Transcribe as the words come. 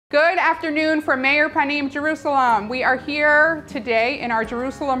Good afternoon from Meir, Panim, Jerusalem. We are here today in our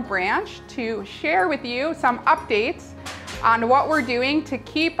Jerusalem branch to share with you some updates on what we're doing to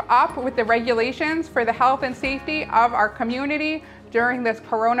keep up with the regulations for the health and safety of our community during this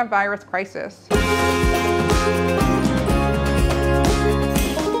coronavirus crisis.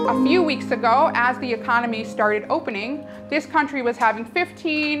 A few weeks ago, as the economy started opening, this country was having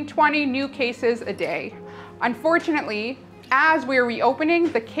 15, 20 new cases a day. Unfortunately, as we're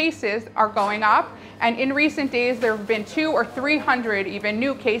reopening, the cases are going up, and in recent days there have been 200 or 300 even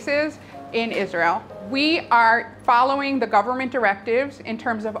new cases in Israel. We are following the government directives in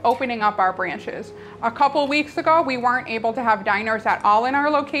terms of opening up our branches. A couple weeks ago, we weren't able to have diners at all in our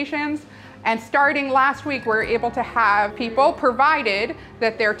locations, and starting last week, we're able to have people, provided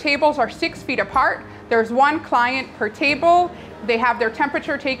that their tables are 6 feet apart. There's one client per table. They have their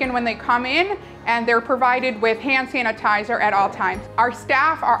temperature taken when they come in, and they're provided with hand sanitizer at all times. Our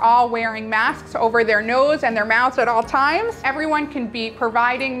staff are all wearing masks over their nose and their mouths at all times. Everyone can be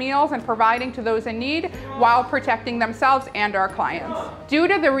providing meals and providing to those in need while protecting themselves and our clients. Due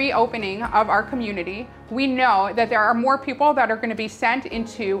to the reopening of our community, we know that there are more people that are going to be sent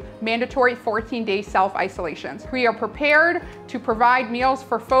into mandatory 14-day self-isolations. We are prepared to provide meals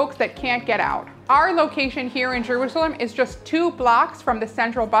for folks that can't get out. Our location here in Jerusalem is just 2 blocks from the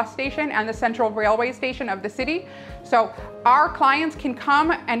central bus station and the central railway station of the city. So our clients can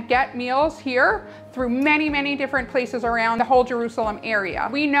come and get meals here through many, many different places around the whole Jerusalem area.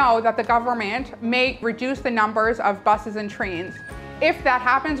 We know that the government may reduce the numbers of buses and trains. If that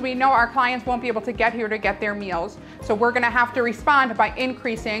happens, we know our clients won't be able to get here to get their meals. So we're gonna have to respond by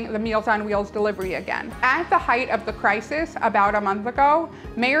increasing the Meals on Wheels delivery again. At the height of the crisis, about a month ago,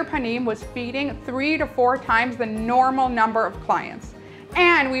 Meir Panim was feeding 3 to 4 times the normal number of clients.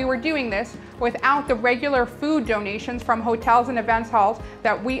 And we were doing this without the regular food donations from hotels and events halls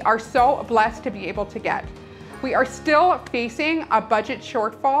that we are so blessed to be able to get. We are still facing a budget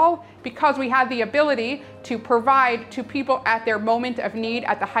shortfall because we had the ability to provide to people at their moment of need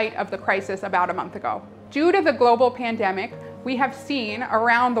at the height of the crisis about a month ago. Due to the global pandemic, we have seen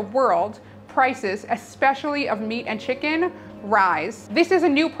around the world prices, especially of meat and chicken, rise. This is a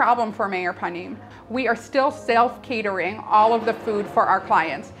new problem for Meir Panim. We are still self-catering all of the food for our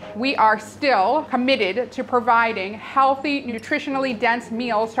clients. We are still committed to providing healthy, nutritionally dense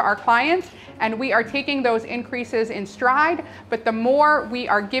meals to our clients, and we are taking those increases in stride, but the more we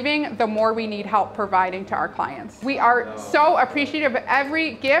are giving, the more we need help providing to our clients. We are so appreciative of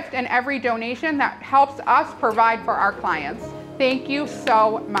every gift and every donation that helps us provide for our clients. Thank you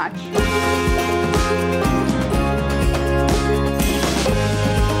so much.